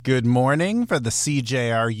Good morning for the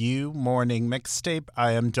CJRU Morning Mixtape.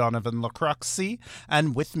 I am Donovan LaCroixy,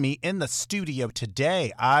 and with me in the studio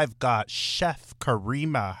today, I've got Chef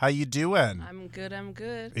Kareema. How you doing? I'm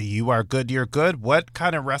good. You are good, you're good. What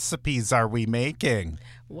kind of recipes are we making?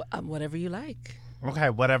 Whatever you like. Okay,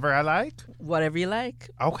 whatever I like? Whatever you like.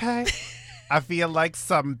 Okay. I feel like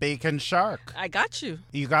some bacon shark. I got you.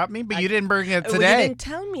 You got me? But you didn't bring it Well, today. you didn't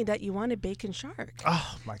tell me that you wanted bacon shark.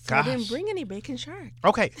 Oh, my So gosh. I didn't bring any bacon shark.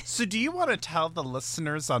 Okay, so do you want to tell the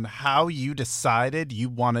listeners on how you decided you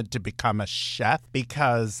wanted to become a chef?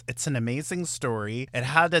 Because it's an amazing story. It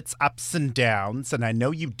had its ups and downs, and I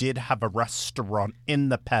know you did have a restaurant in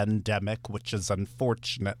the pandemic, which is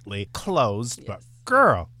unfortunately closed, Yes. but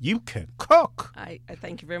girl, you can cook. I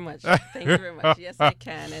thank you very much. Thank you very much. Yes, I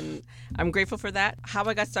can. And I'm grateful for that. How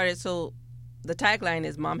I got started, so the tagline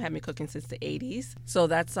is Mom had me cooking since the 80s. So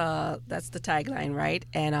that's the tagline, right?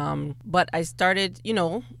 And but I started,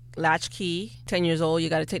 latchkey, 10 years old, you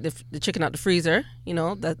got to take the chicken out the freezer,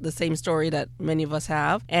 the same story that many of us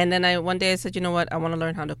have. And then one day I said, you know what, I want to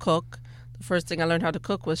learn how to cook. The first thing I learned how to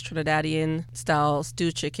cook was Trinidadian style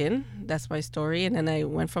stewed chicken. That's my story. And then I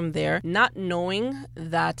went from there, not knowing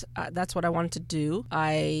that that's what I wanted to do.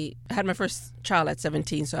 I had my first child at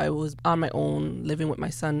 17, so I was on my own, living with my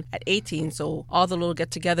son at 18. So all the little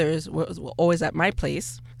get-togethers were always at my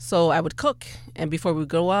place. So I would cook, and before we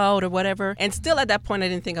go out or whatever. And still at that point, I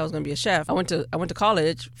didn't think I was going to be a chef. I went to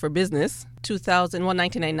college for business.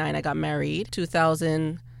 1999, I got married.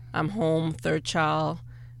 2000, I'm home, third child.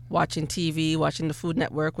 Watching TV, watching the Food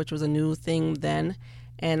Network, which was a new thing then.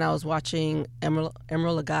 And I was watching Emeril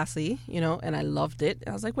Lagasse, and I loved it.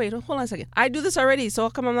 I was like, wait, hold on a second. I do this already, so how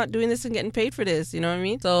come I'm not doing this and getting paid for this? You know what I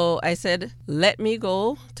mean? So I said, let me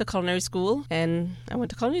go to culinary school. And I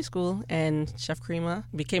went to culinary school, and Chef Kareema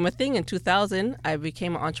became a thing in 2000. I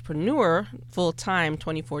became an entrepreneur full-time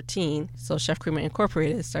 2014. So Chef Kareema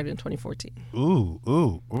Incorporated started in 2014.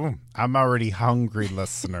 Ooh. I'm already hungry,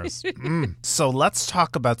 listeners. So let's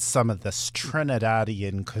talk about some of this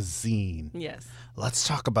Trinidadian cuisine. Yes. Let's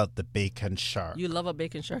talk about the bacon shark. You love a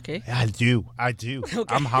bacon shark, eh? I do. Okay.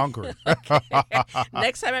 I'm hungry.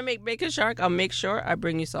 Next time I make bacon shark, I'll make sure I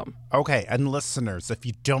bring you some. Okay, and listeners, if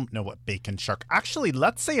you don't know what bacon shark... Actually,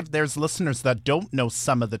 let's say if there's listeners that don't know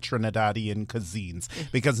some of the Trinidadian cuisines,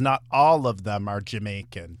 because not all of them are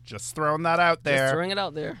Jamaican. Just throwing that out there. Just throwing it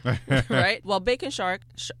out there, right? Well, bacon shark,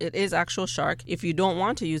 it is actual shark. If you don't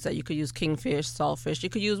want to use that, you could use kingfish, saltfish. You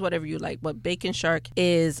could use whatever you like, but bacon shark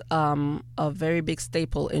is a very big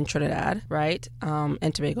staple in Trinidad, right?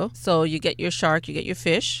 And Tobago. So you get your shark, you get your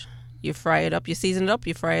fish, you fry it up, you season it up,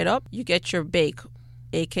 you fry it up, you get your bake,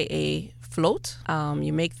 aka float.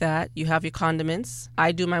 You make that, you have your condiments.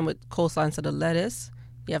 I do mine with coleslaw instead of lettuce.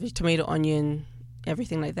 You have your tomato, onion,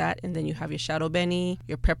 everything like that, and then you have your shadow benny,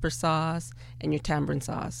 your pepper sauce, and your tamarind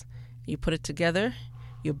sauce. You put it together,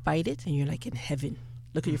 you bite it, and you're like in heaven.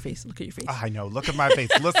 Look at your face. I know. Look at my face.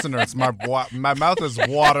 Listeners, my mouth is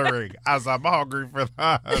watering as I'm hungry for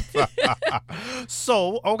that.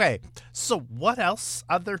 So what else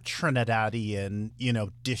other Trinidadian,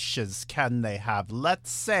 dishes can they have?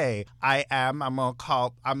 Let's say I'm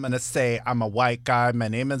going to say I'm a white guy. My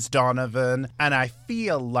name is Donovan. And I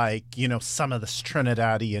feel like, some of this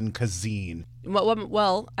Trinidadian cuisine.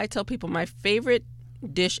 Well, I tell people my favorite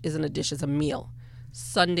dish isn't a dish, it's a meal.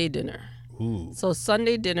 Sunday dinner. Ooh. So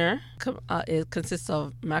Sunday dinner it consists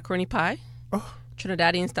of macaroni pie,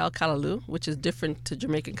 Trinidadian style callaloo, which is different to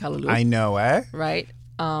Jamaican callaloo. I know, eh? Right.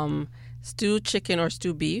 Stewed chicken or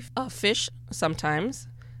stewed beef, fish sometimes,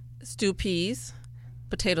 stewed peas,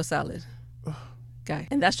 potato salad. Guy,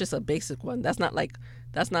 and that's just a basic one. That's not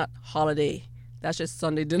holiday. That's just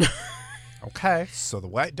Sunday dinner. Okay, so the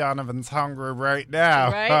white Donovan's hungry right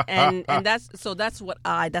now. Right, and that's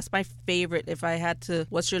my favorite. If I had to,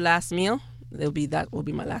 what's your last meal? That will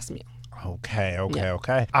be my last meal. Okay.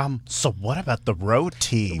 Yeah. So what about the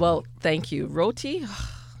roti? Well, thank you. Roti,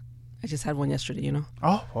 I just had one yesterday,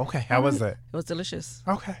 Oh, okay. How was it? It was delicious.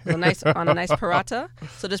 Okay. On a nice paratha.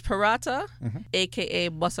 So there's paratha, a.k.a.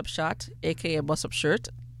 bus-up shot, a.k.a. bus-up shirt.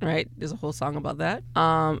 Right, there's a whole song about that.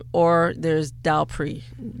 Or there's dal pri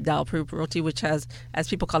roti, which has, as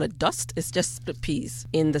people call it, dust. It's just split peas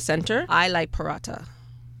in the center. I like paratha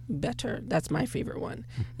better. That's my favorite one.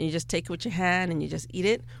 And you just take it with your hand and you just eat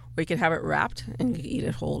it, or you can have it wrapped and you can eat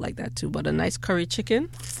it whole like that too. But a nice curry chicken,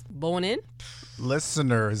 bone in.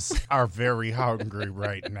 Listeners are very hungry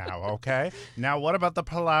right now, okay? Now, what about the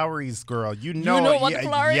Palauris, girl? You know what the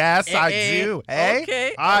Palauris? Yes, I do. Hey?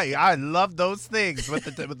 Okay. I love those things with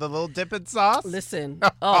the little dipping sauce. Listen,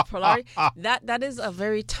 Palauris, that is a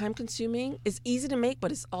very time-consuming. It's easy to make,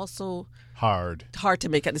 but it's also hard to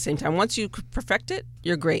make at the same time. Once you perfect it,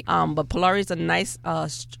 you're great. But Polari is a nice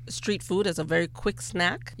street food. It's a very quick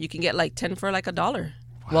snack. You can get like 10 for like $1. Wow.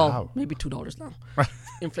 Well, maybe $2 now.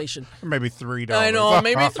 Inflation. Maybe $3. I know,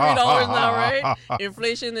 maybe $3 now, right?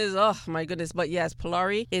 Inflation is, oh my goodness. But yes,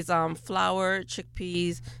 Polari is flour,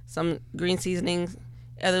 chickpeas, some green seasonings,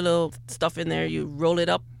 other little stuff in there. You roll it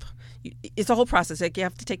up. It's a whole process. Like you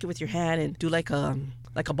have to take it with your hand and do like a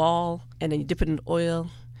ball, and then you dip it in oil.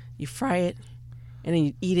 You fry it, and then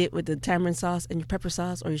you eat it with the tamarind sauce and your pepper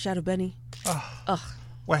sauce or your shadow benny.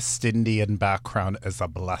 West Indian background is a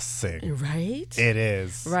blessing. Right? It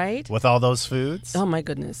is. Right? With all those foods. Oh, my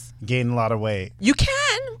goodness. Gain a lot of weight. You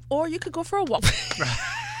can, or you could go for a walk.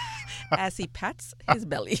 As he pats his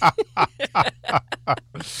belly.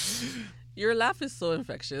 Your laugh is so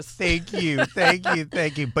infectious. Thank you.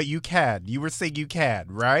 But you can. You were saying you can,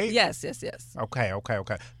 right? Yes. Okay.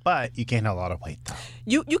 But you gain a lot of weight, though.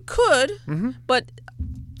 You could, but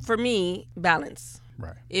for me, balance.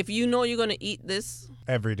 Right. If you know you're going to eat this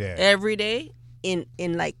every day in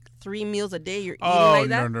like 3 meals a day, you're eating like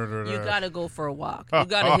that. No. You got to go for a walk. You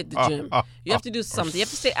got to hit the gym. You have to do something. You have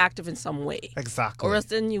to stay active in some way. Exactly. Or else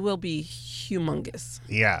then you will be humongous.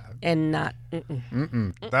 Yeah. And not.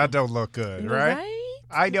 That don't look good, right?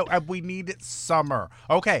 I know. And we need it summer.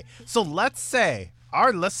 Okay. So let's say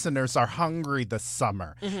our listeners are hungry this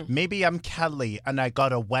summer. Maybe I'm Kelly and I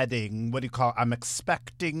got a wedding. I'm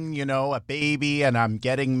expecting, a baby and I'm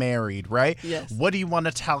getting married, right? Yes. What do you want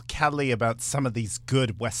to tell Kelly about some of these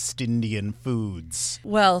good West Indian foods?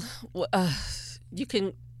 Well,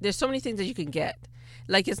 there's so many things that you can get.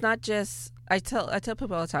 Like, it's not just, I tell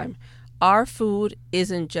people all the time, our food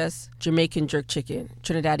isn't just Jamaican jerk chicken,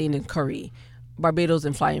 Trinidadian and curry, Barbados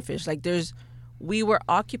and flying fish. Like, we were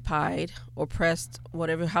occupied, oppressed,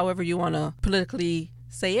 however you want to politically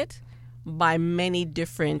say it, by many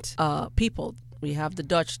different people. We have the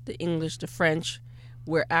Dutch, the English, the French.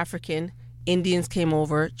 We're African. Indians came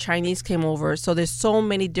over. Chinese came over. So there's so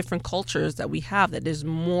many different cultures that we have that there's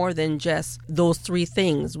more than just those 3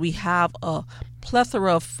 things. We have a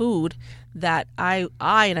plethora of food that I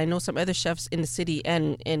and I know some other chefs in the city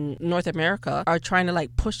and in North America are trying to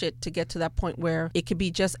like push it to get to that point where it could be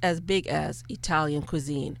just as big as Italian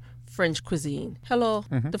cuisine, French cuisine. Hello,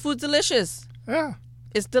 the food's delicious. Yeah.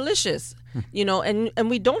 It's delicious, and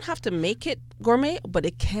we don't have to make it gourmet, but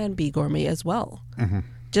it can be gourmet as well.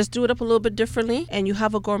 Just do it up a little bit differently and you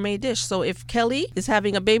have a gourmet dish. So if Kelly is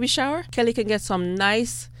having a baby shower, Kelly can get some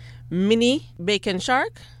nice mini bacon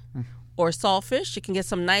shark or saltfish. She can get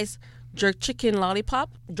some nice jerk chicken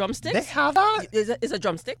lollipop drumsticks. They have that? It's a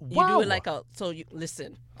drumstick. Wow. You do it like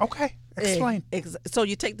listen. Okay, explain. So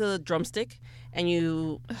you take the drumstick and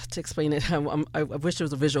to explain it, I wish there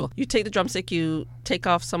was a visual. You take the drumstick, you take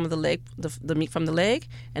off some of the leg, the meat from the leg,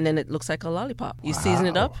 and then it looks like a lollipop. You season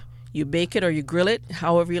it up. You bake it or you grill it,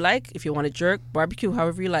 however you like. If you want to jerk, barbecue,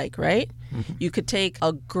 however you like, right? You could take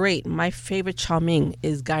my favorite chow mein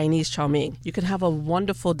is Guyanese chow mein. You can have a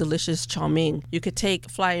wonderful, delicious chow mein. You could take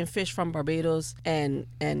flying fish from Barbados and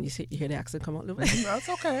you hear the accent come out a little bit? That's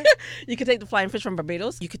okay. You could take the flying fish from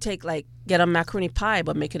Barbados. You could take get a macaroni pie,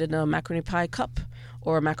 but make it in a macaroni pie cup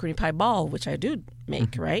or a macaroni pie ball, which I do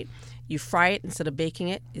make, right? You fry it instead of baking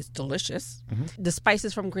it. It's delicious. The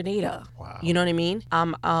spices from Grenada. Wow. You know what I mean?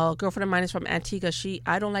 A girlfriend of mine is from Antigua.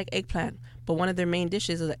 I don't like eggplant, but one of their main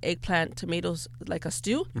dishes is an eggplant, tomatoes, like a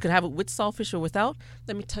stew. You can have it with saltfish or without.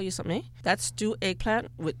 Let me tell you something. That stew eggplant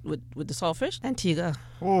with the saltfish, Antigua.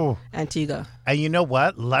 Ooh. Antigua. And you know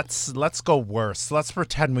what? Let's go worse. Let's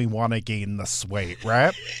pretend we want to gain this weight,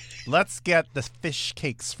 right? Let's get the fish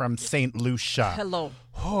cakes from St. Lucia. Hello.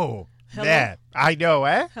 Oh. Hello? Man, I know,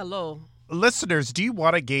 eh? Hello. Listeners, do you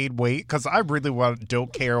want to gain weight? Because I really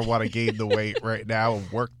don't want to gain the weight right now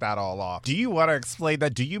and work that all off. Do you want to explain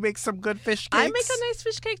that? Do you make some good fish cakes? I make a nice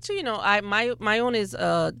fish cake too. My own is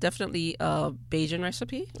definitely a Bajan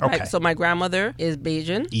recipe. Okay. So my grandmother is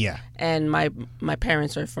Bajan. Yeah. And my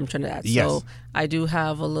parents are from Trinidad. Yes. So I do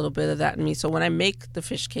have a little bit of that in me. So when I make the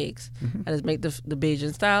fish cakes, I just make the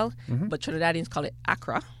Bajan style, but Trinidadians call it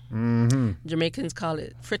akra. Jamaicans call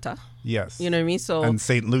it fritta. Yes. You know what I mean? So and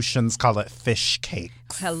St. Lucians call it fish cake.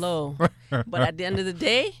 Hello. But at the end of the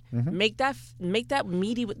day, make that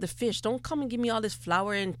meaty with the fish. Don't come and give me all this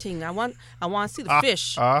flour and thing. I want to see the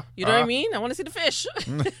fish. You know what I mean? I want to see the fish.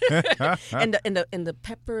 and the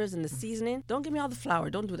peppers and the seasoning. Don't give me all the flour.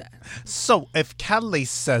 Don't do that. So if Kelly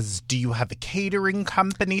says, do you have a catering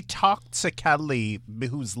company? Talk to Kelly,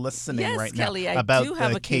 who's listening right Kelly, now, I about do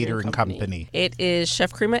have the a catering company. It is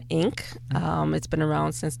Chef Kareema Inc. It's been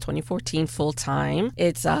around since 2014 full time.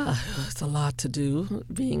 It's a lot to do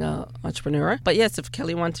being a entrepreneur. entrepreneur. But yes, if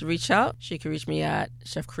Kelly wants to reach out, she can reach me at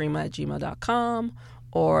chefkareema@gmail.com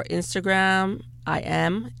or Instagram. I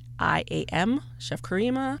am Chef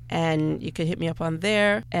Kareema, and you can hit me up on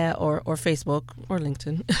there or Facebook or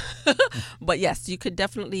LinkedIn. But yes, you could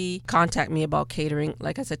definitely contact me about catering.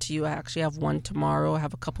 Like I said to you, I actually have one tomorrow. I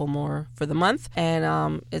have a couple more for the month,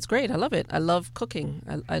 and it's great. I love it. I love cooking.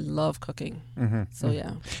 I love cooking. So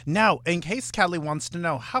yeah. Now, in case Kelly wants to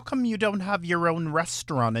know, how come you don't have your own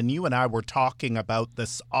restaurant? And you and I were talking about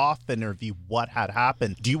this off interview, what had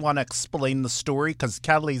happened. Do you want to explain the story? Because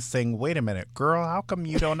Kelly's saying, wait a minute, girl, how come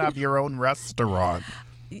you don't have your own restaurant?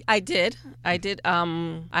 I did. I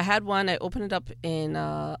had one. I opened it up in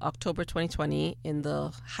October 2020 in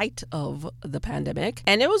the height of the pandemic,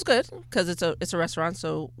 and it was good because it's a restaurant,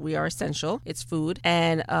 so we are essential. It's food,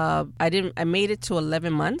 and I made it to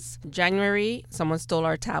 11 months. January, someone stole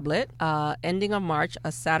our tablet. Ending of March,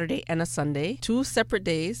 a Saturday and a Sunday, 2 separate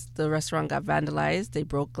days. The restaurant got vandalized. They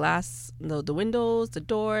broke glass, the windows, the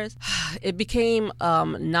doors. It became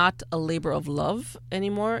not a labor of love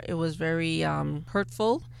anymore. It was very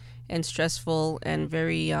hurtful and stressful and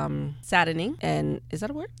very saddening. And is that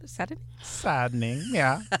a word? Saddening? Saddening,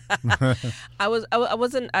 yeah. I was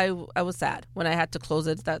sad when I had to close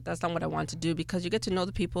it. That's not what I wanted to do, because you get to know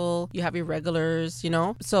the people, you have your regulars,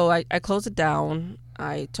 So I closed it down.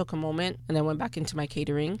 I took a moment and I went back into my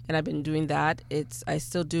catering, and I've been doing that. I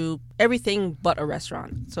still do everything but a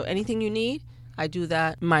restaurant. So anything you need, I do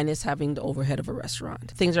that minus having the overhead of a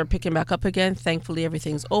restaurant. Things are picking back up again. Thankfully,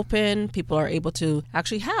 everything's open. People are able to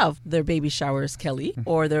actually have their baby showers, Kelly,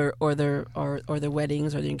 or their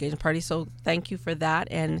weddings or their engagement parties. So thank you for that.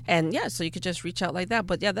 And yeah, so you could just reach out like that.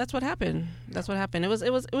 But yeah, that's what happened.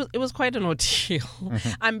 It was quite an ordeal.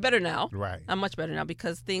 I'm better now. Right. I'm much better now,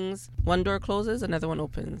 because one door closes, another one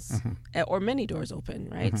opens, or many doors open.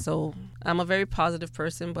 Right. So I'm a very positive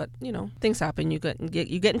person, but things happen. You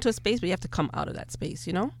get into a space, but you have to come out of that space,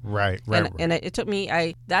 Right. And it took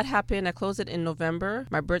me, that happened. I closed it in November.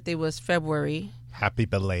 My birthday was February. Happy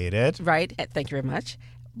belated. Right. Thank you very much.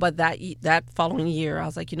 But that following year, I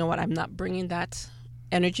was like, you know what? I'm not bringing that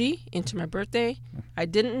energy into my birthday. I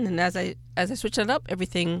didn't. And as I switched it up,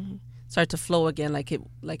 everything started to flow again like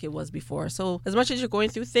it was before. So as much as you're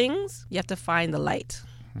going through things, you have to find the light.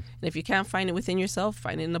 And if you can't find it within yourself,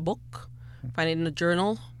 find it in a book, find it in a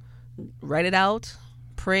journal, write it out,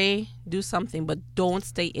 pray, do something, but don't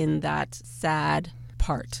stay in that sad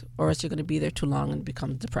part, or else you're going to be there too long and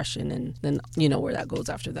become depression, and then you know where that goes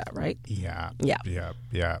after that, right? Yeah.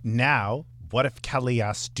 Now, what if Kelly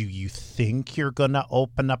asked, do you think you're going to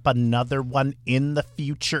open up another one in the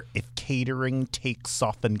future if catering takes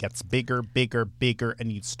off and gets bigger,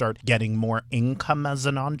 and you start getting more income as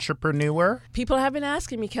an entrepreneur? People have been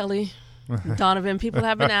asking me, Kelly. Donovan, people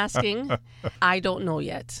have been asking. I don't know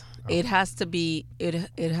yet. It has to be. It'd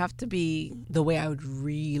have to be the way I would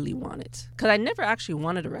really want it. Because I never actually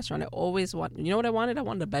wanted a restaurant. I always want. You know what I wanted? I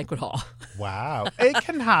wanted a banquet hall. Wow, it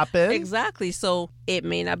can happen. Exactly. So it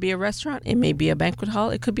may not be a restaurant. It may be a banquet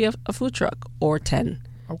hall. It could be a food truck or 10.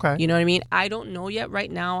 Okay. You know what I mean? I don't know yet. Right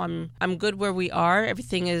now, I'm good where we are.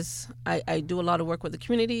 Everything is. I do a lot of work with the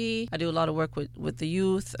community. I do a lot of work with the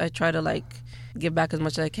youth. I try to give back as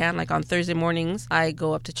much as I can. Like on Thursday mornings, I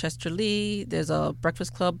go up to Chester Lee. There's a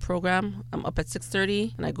breakfast club program. I'm up at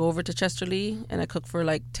 6:30, and I go over to Chester Lee and I cook for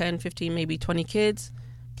 10, 15, maybe 20 kids.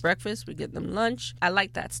 Breakfast, we get them lunch. I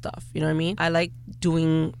like that stuff. You know what I mean? I like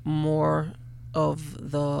doing more of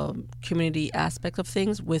the community aspect of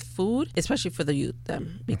things with food, especially for the youth,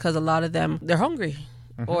 because a lot of them, they're hungry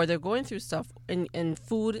or they're going through stuff, and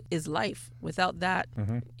food is life. Without that,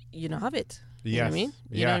 you don't have it. You know what I mean?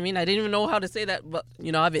 You know what I mean? I didn't even know how to say that, but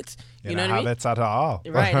you know, have it. You know what I mean? Have it at all.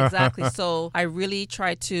 Right, exactly. So I really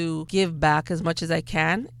try to give back as much as I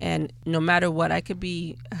can, and no matter what, I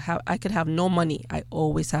could have no money. I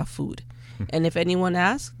always have food, and if anyone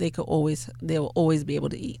asks, they'll always be able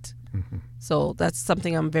to eat. So that's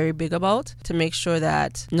something I'm very big about, to make sure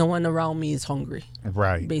that no one around me is hungry.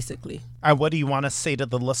 Right. Basically. And what do you want to say to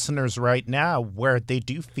the listeners right now where they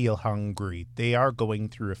do feel hungry? They are going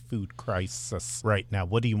through a food crisis right now.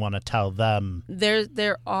 What do you want to tell them?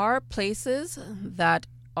 There are places that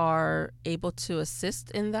are able to assist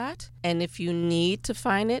in that. And if you need to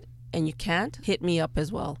find it and you can't, hit me up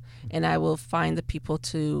as well. And I will find the people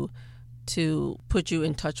to put you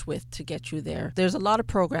in touch with to get you there. There's a lot of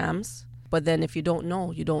programs, but then if you don't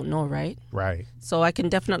know, right? Right. So I can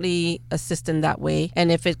definitely assist in that way. And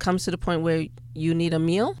if it comes to the point where you need a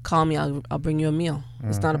meal, call me. I'll bring you a meal.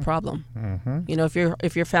 It's not a problem. You know, if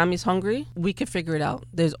your family's hungry, we can figure it out.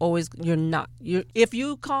 There's always if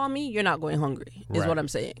you call me, you're not going hungry. Is what I'm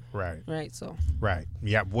saying. Right. So. Right.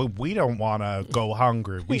 Yeah. We don't want to go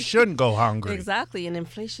hungry. We shouldn't go hungry. Exactly. And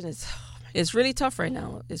inflation is. It's really tough right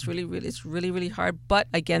now. It's really hard. But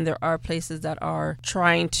again, there are places that are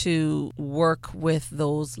trying to work with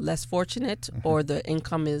those less fortunate or the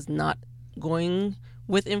income is not going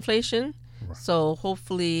with inflation. Right. So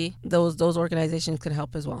hopefully those organizations can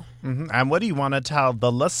help as well. And what do you want to tell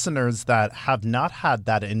the listeners that have not had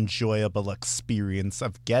that enjoyable experience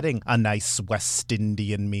of getting a nice West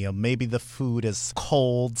Indian meal? Maybe the food is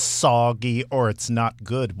cold, soggy, or it's not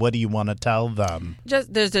good. What do you want to tell them?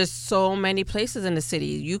 There's so many places in the city.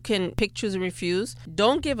 You can pick, choose, and refuse.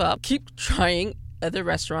 Don't give up. Keep trying other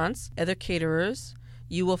restaurants, other caterers.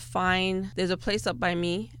 You will find there's a place up by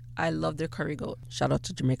me. I love their curry goat. Shout out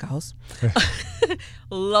to Jamaica House.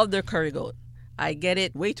 Love their curry goat. I get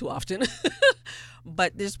it way too often.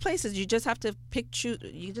 But there's places you just have to choose.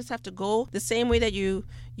 You just have to go the same way that you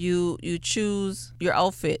choose your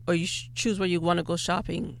outfit or you choose where you want to go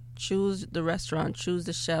shopping. Choose the restaurant, choose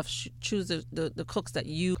the chef, choose the cooks that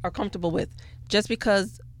you are comfortable with. Just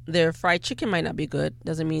because their fried chicken might not be good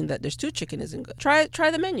doesn't mean that their stewed chicken isn't good. Try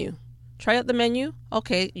the menu. Try out the menu.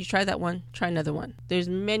 Okay, you try that one. Try another one. There's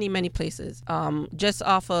many places. Just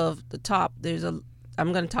off of the top,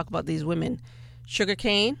 I'm going to talk about these women.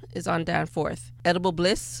 Sugarcane is on Danforth. Edible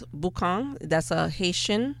Bliss, Bukong, that's a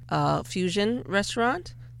Haitian fusion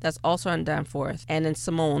restaurant. That's also on Danforth. And then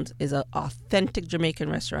Simone's is an authentic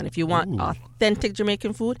Jamaican restaurant. If you want authentic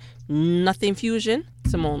Jamaican food, nothing fusion,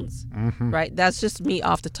 Simone's. Right? That's just me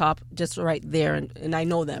off the top, just right there. And I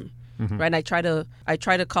know them. Right, and I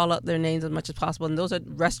try to call out their names as much as possible, and those are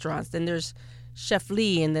restaurants. Then there's Chef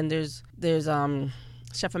Lee, and then there's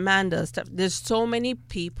Chef Amanda. There's so many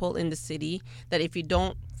people in the city that if you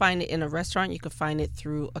don't find it in a restaurant, you can find it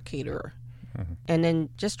through a caterer. And then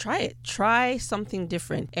just try it. Try something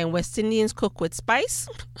different. And West Indians cook with spice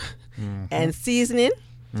and seasoning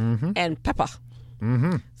and pepper.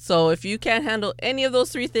 So if you can't handle any of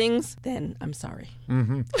those three things, then I'm sorry.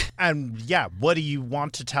 And yeah, what do you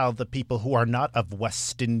want to tell the people who are not of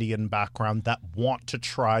West Indian background that want to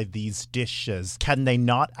try these dishes? Can they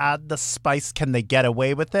not add the spice? Can they get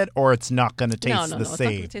away with it, or it's not going to taste the same? No, it's not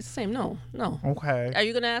going to taste the same. No. Okay. Are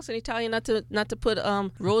you going to ask an Italian not to put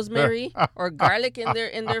rosemary or garlic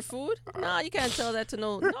in their food? No, you can't tell that to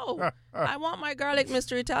no. I want my garlic,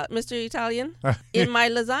 Mr. Italian, in my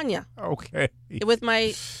lasagna. Okay. With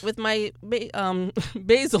my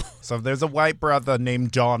basil. So if there's a white brother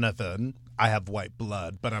named Jonathan, I have white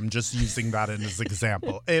blood, but I'm just using that as an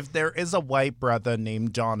example. If there is a white brother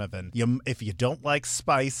named Jonathan, if you don't like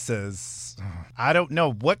spices, I don't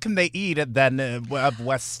know, what can they eat then of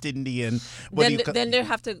West Indian? Then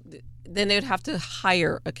they'd have to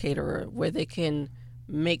hire a caterer where they can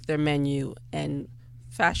make their menu and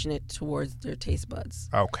fashion it towards their taste buds.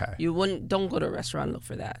 Okay. Don't go to a restaurant and look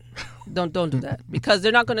for that. Don't do that, because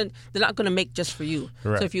they're not gonna make just for you.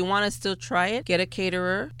 Right. So if you want to still try it, get a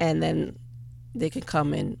caterer, and then they can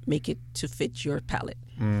come and make it to fit your palate.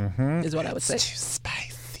 Is what I would say. It's too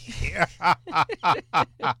spicy.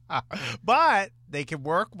 But they can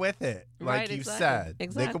work with it, like you said.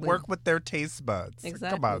 Exactly. They can work with their taste buds.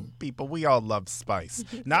 Exactly. Come on, people. We all love spice.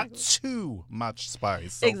 Not too much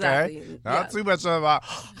spice, okay? Exactly. Not too much of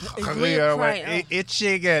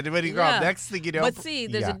itching and what do you call it? Next thing you know. But see,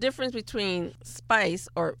 there's a difference between spice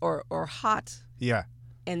or hot. Yeah.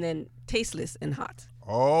 And then tasteless and hot.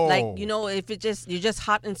 Oh. Like, if you're just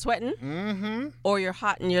hot and sweating, or you're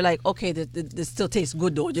hot and you're like, okay, this still tastes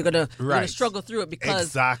good though. You're gonna struggle through it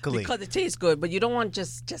because it tastes good, but you don't want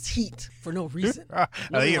just heat for no reason.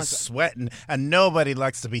 You're sweating, and nobody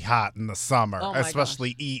likes to be hot in the summer,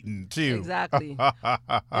 especially eating too. Exactly.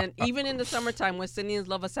 And even in the summertime, West Indians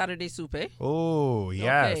love a Saturday soup, eh? Oh,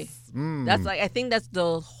 yes. Okay. That's I think that's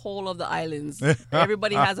the whole of the islands.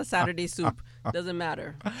 Everybody has a Saturday soup. Doesn't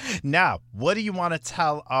matter. Now, what do you want to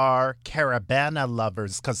tell our Carabana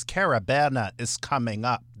lovers? Because Carabana is coming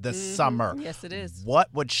up this summer. Yes, it is.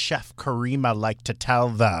 What would Chef Kareema like to tell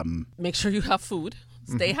them? Make sure you have food.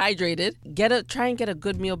 Stay hydrated. Try and get a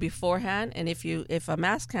good meal beforehand. And if a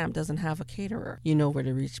mass camp doesn't have a caterer, you know where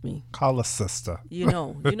to reach me. Call a sister. You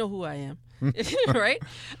know who I am. Right?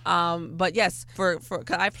 But yes, for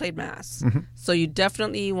 'cause I played mass. So you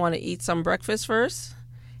definitely want to eat some breakfast first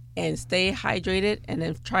and stay hydrated, and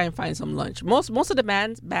then try and find some lunch. Most of the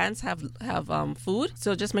bands have food,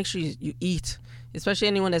 so just make sure you eat. especially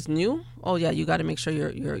anyone that's new. Oh yeah, you got to make sure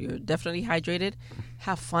you're definitely hydrated,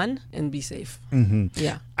 have fun, and be safe.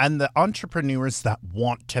 Yeah. And the entrepreneurs that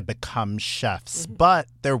want to become chefs, but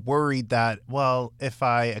they're worried that, well, if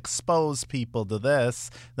I expose people to this,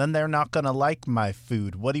 then they're not going to like my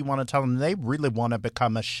food. What do you want to tell them? They really want to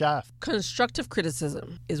become a chef. Constructive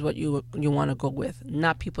criticism is what you want to go with,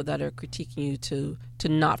 not people that are critiquing you to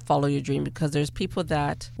not follow your dream, because there's people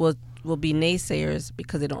that will be naysayers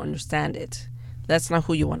because they don't understand it. That's not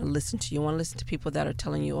who you want to listen to. You want to listen to people that are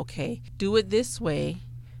telling you, okay, do it this way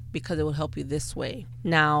because it will help you this way.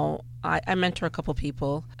 Now, I mentor a couple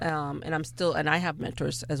people, and I have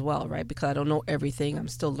mentors as well, right? Because I don't know everything. I'm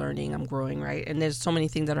still learning. I'm growing, right? And there's so many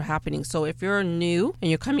things that are happening. So if you're new and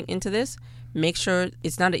you're coming into this, make sure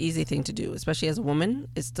it's not an easy thing to do, especially as a woman.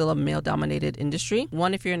 It's still a male-dominated industry.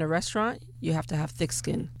 One, if you're in a restaurant, you have to have thick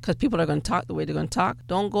skin because people are going to talk the way they're going to talk.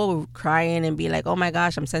 Don't go crying and be like, oh my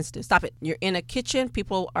gosh, I'm sensitive. Stop it. You're in a kitchen.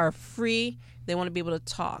 People are free. They want to be able to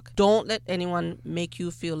talk. Don't let anyone make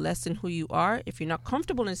you feel less than who you are. If you're not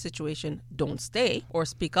comfortable in a situation, don't stay or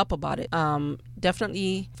speak up about it.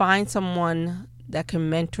 Definitely find someone that can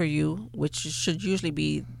mentor you, which should usually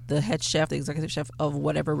be the head chef, the executive chef of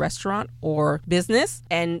whatever restaurant or business,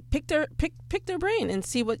 and pick their brain and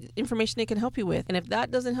see what information they can help you with. And if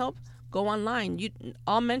that doesn't help, go online.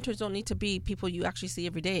 All mentors don't need to be people you actually see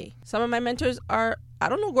every day. Some of my mentors are, I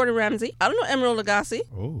don't know Gordon Ramsay, I don't know Emeril Lagasse,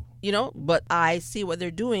 but I see what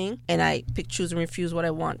they're doing and I pick, choose, and refuse what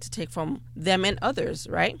I want to take from them and others,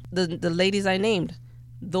 right? The ladies I named,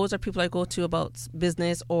 those are people I go to about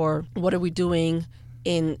business or what are we doing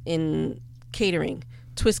in catering.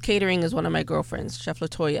 Twist Catering is one of my girlfriends, Chef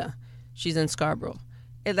Latoya. She's in Scarborough.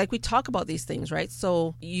 And we talk about these things, right?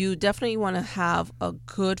 So you definitely want to have a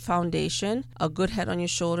good foundation, a good head on your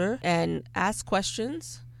shoulder, and ask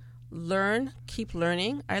questions, learn, keep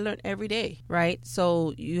learning. I learn every day, right?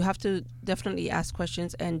 So you have to definitely ask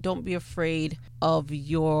questions and don't be afraid of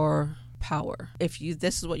your power.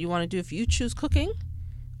 This is what you want to do, if you choose cooking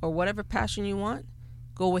or whatever passion you want,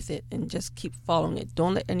 go with it and just keep following it.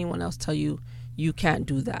 Don't let anyone else tell you you can't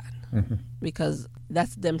do that. Because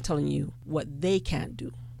that's them telling you what they can't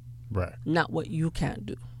do, right? Not what you can't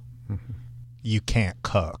do. You can't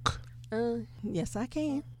cook. Yes, I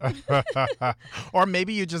can. Or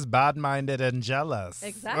maybe you're just bad-minded and jealous.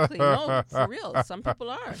 Exactly. No, for real. Some people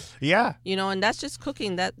are. Yeah. And that's just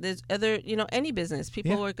cooking. That there's other, any business.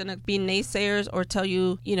 People are going to be naysayers or tell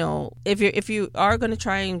you, if you are going to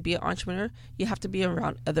try and be an entrepreneur, you have to be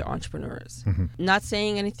around other entrepreneurs. Not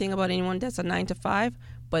saying anything about anyone that's a 9-to-5,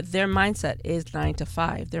 but their mindset is 9 to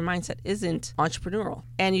 5. Their mindset isn't entrepreneurial.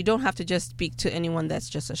 And you don't have to just speak to anyone that's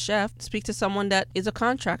just a chef. Speak to someone that is a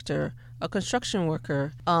contractor, a construction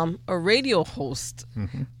worker, a radio host.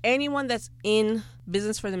 Anyone that's in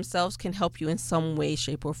business for themselves can help you in some way,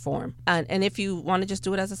 shape, or form. And if you want to just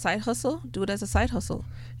do it as a side hustle, do it as a side hustle.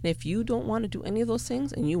 And if you don't want to do any of those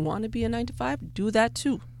things and you want to be a 9 to 5, do that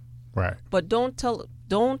too. Right. But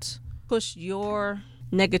don't push your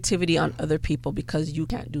negativity on other people because you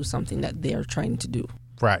can't do something that they're trying to do.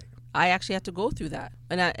 Right. I actually had to go through that.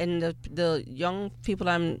 And the young people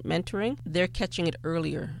I'm mentoring, they're catching it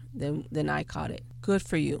earlier than I caught it. Good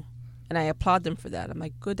for you. And I applaud them for that. I'm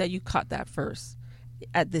like, good that you caught that first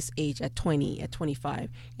at this age, at 20, at 25,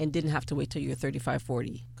 and didn't have to wait till you're 35,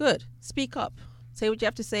 40. Good. Speak up. Say what you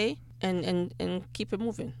have to say and keep it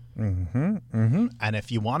moving. And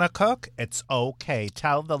if you want to cook, it's okay.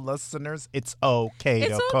 Tell the listeners it's okay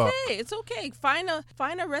to cook. It's okay. Find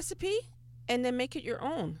a recipe and then make it your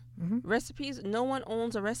own. Recipes, no one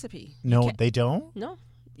owns a recipe. No, they don't? No,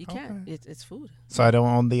 you can't. It's food. So I don't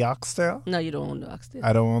own the oxtail? No, you don't own the oxtail.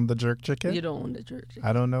 I don't own the jerk chicken? You don't own the jerk chicken.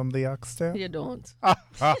 I don't own the oxtail? You don't.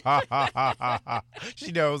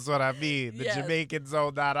 She knows what I mean. The Jamaicans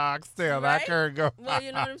own that oxtail. Right? That can go. Well,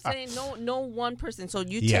 you know what I'm saying? No one person. So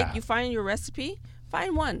you find your recipe,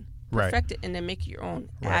 find one. Perfect it and then make it your own.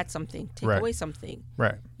 Right. Add something. Take away something.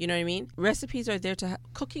 Right. You know what I mean? Recipes are there to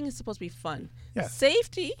cooking is supposed to be fun. Yeah.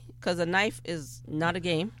 Safety, because a knife is not a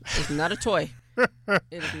game. It's not a toy. It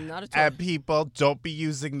is not a toy. And people, don't be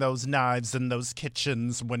using those knives in those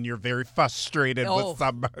kitchens when you're very frustrated with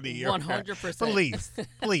somebody. 100%.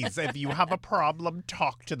 Please, if you have a problem,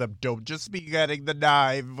 talk to them. Don't just be getting the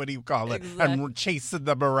knife, and chasing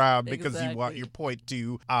them around because you want your point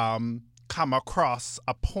to come across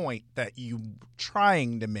a point that you're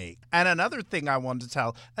trying to make. And another thing I wanted to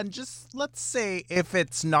tell, and just let's say if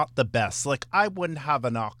it's not the best, like I wouldn't have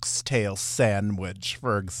an oxtail sandwich,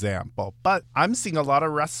 for example, but I'm seeing a lot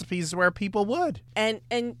of recipes where people would. And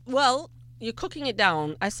well, you're cooking it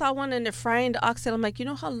down. I saw one and they're frying the oxtail. I'm like, you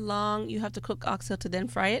know how long you have to cook oxtail to then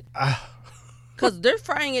fry it? because they're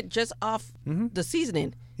frying it just off the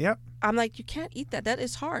seasoning. Yep. I'm like, you can't eat that. That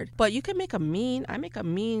is hard. But you can make I make a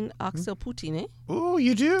mean oxtail poutine. Ooh,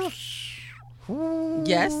 you do? Ooh.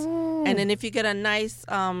 Yes. And then if you get a nice,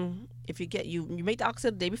 if you get, you make the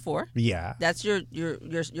oxtail the day before. Yeah. That's your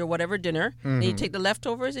whatever dinner. Then you take the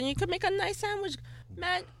leftovers and you can make a nice sandwich,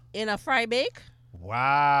 man, in a fry bake.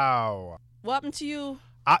 Wow. What happened to you?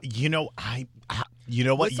 You know what?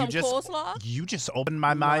 With some coleslaw? You just opened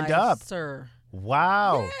my mind up. Sir.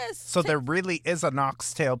 Wow. Yes. So there really is an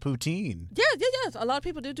oxtail poutine. Yeah. A lot of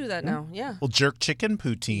people do that now. Yeah. Well, jerk chicken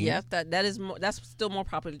poutine. Yeah, that is more, that's still more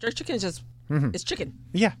popular. Jerk chicken is just it's chicken.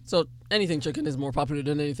 Yeah. So anything chicken is more popular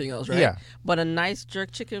than anything else, right? Yeah. But a nice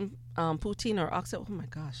jerk chicken poutine or oxtail, oh my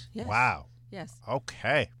gosh. Yes. Wow. Yes.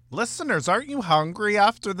 Okay. Listeners, aren't you hungry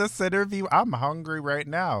after this interview? I'm hungry right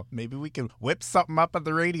now. Maybe we can whip something up at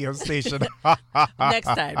the radio station. Next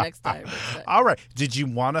time. All right. Did you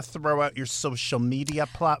want to throw out your social media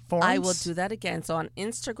platforms? I will do that again. So on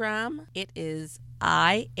Instagram, it is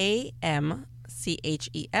IAMCHEF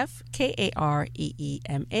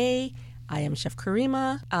KAREEMA. I am Chef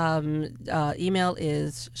Kareema. Email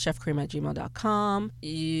is chefkareema@gmail.com.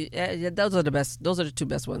 Those are the best. Those are the two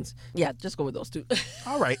best ones. Yeah, just go with those two.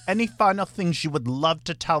 All right. Any final things you would love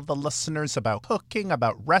to tell the listeners about cooking,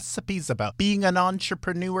 about recipes, about being an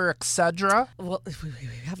entrepreneur, etc.? Well, we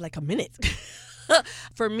have like a minute.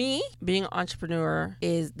 For me, being an entrepreneur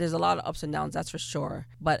there's a lot of ups and downs, that's for sure.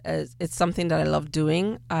 But it's something that I love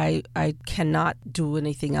doing. I cannot do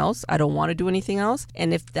anything else. I don't want to do anything else.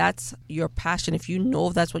 And if that's your passion, if you know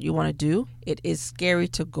that's what you want to do, it is scary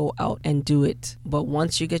to go out and do it. But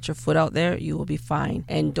once you get your foot out there, you will be fine.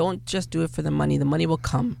 And don't just do it for the money. The money will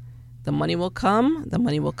come. The money will come. The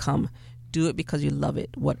money will come. Do it because you love it.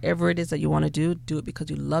 Whatever it is that you want to do it because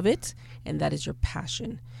you love it, and that is your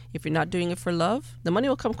passion. If you're not doing it for love, the money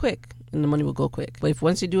will come quick, and the money will go quick. But if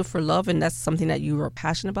once you do it for love, and that's something that you are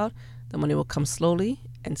passionate about, the money will come slowly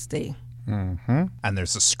and stay. Mm-hmm. And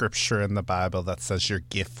there's a scripture in the Bible that says your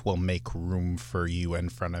gift will make room for you in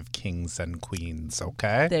front of kings and queens,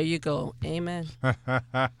 okay? There you go. Amen.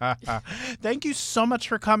 Thank you so much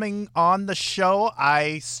for coming on the show.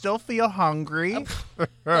 I still feel hungry.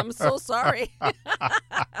 I'm so sorry.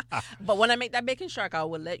 But when I make that bacon shark, I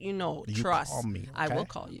will let you know. You Trust. call me, okay? I will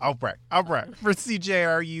call you. All right. For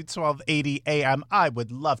CJRU 1280 AM, I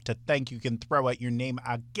would love to thank you. You can throw out your name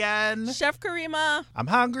again. Chef Kareema. I'm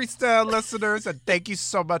hungry still, listeners, and thank you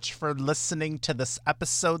so much for listening to this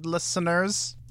episode, listeners.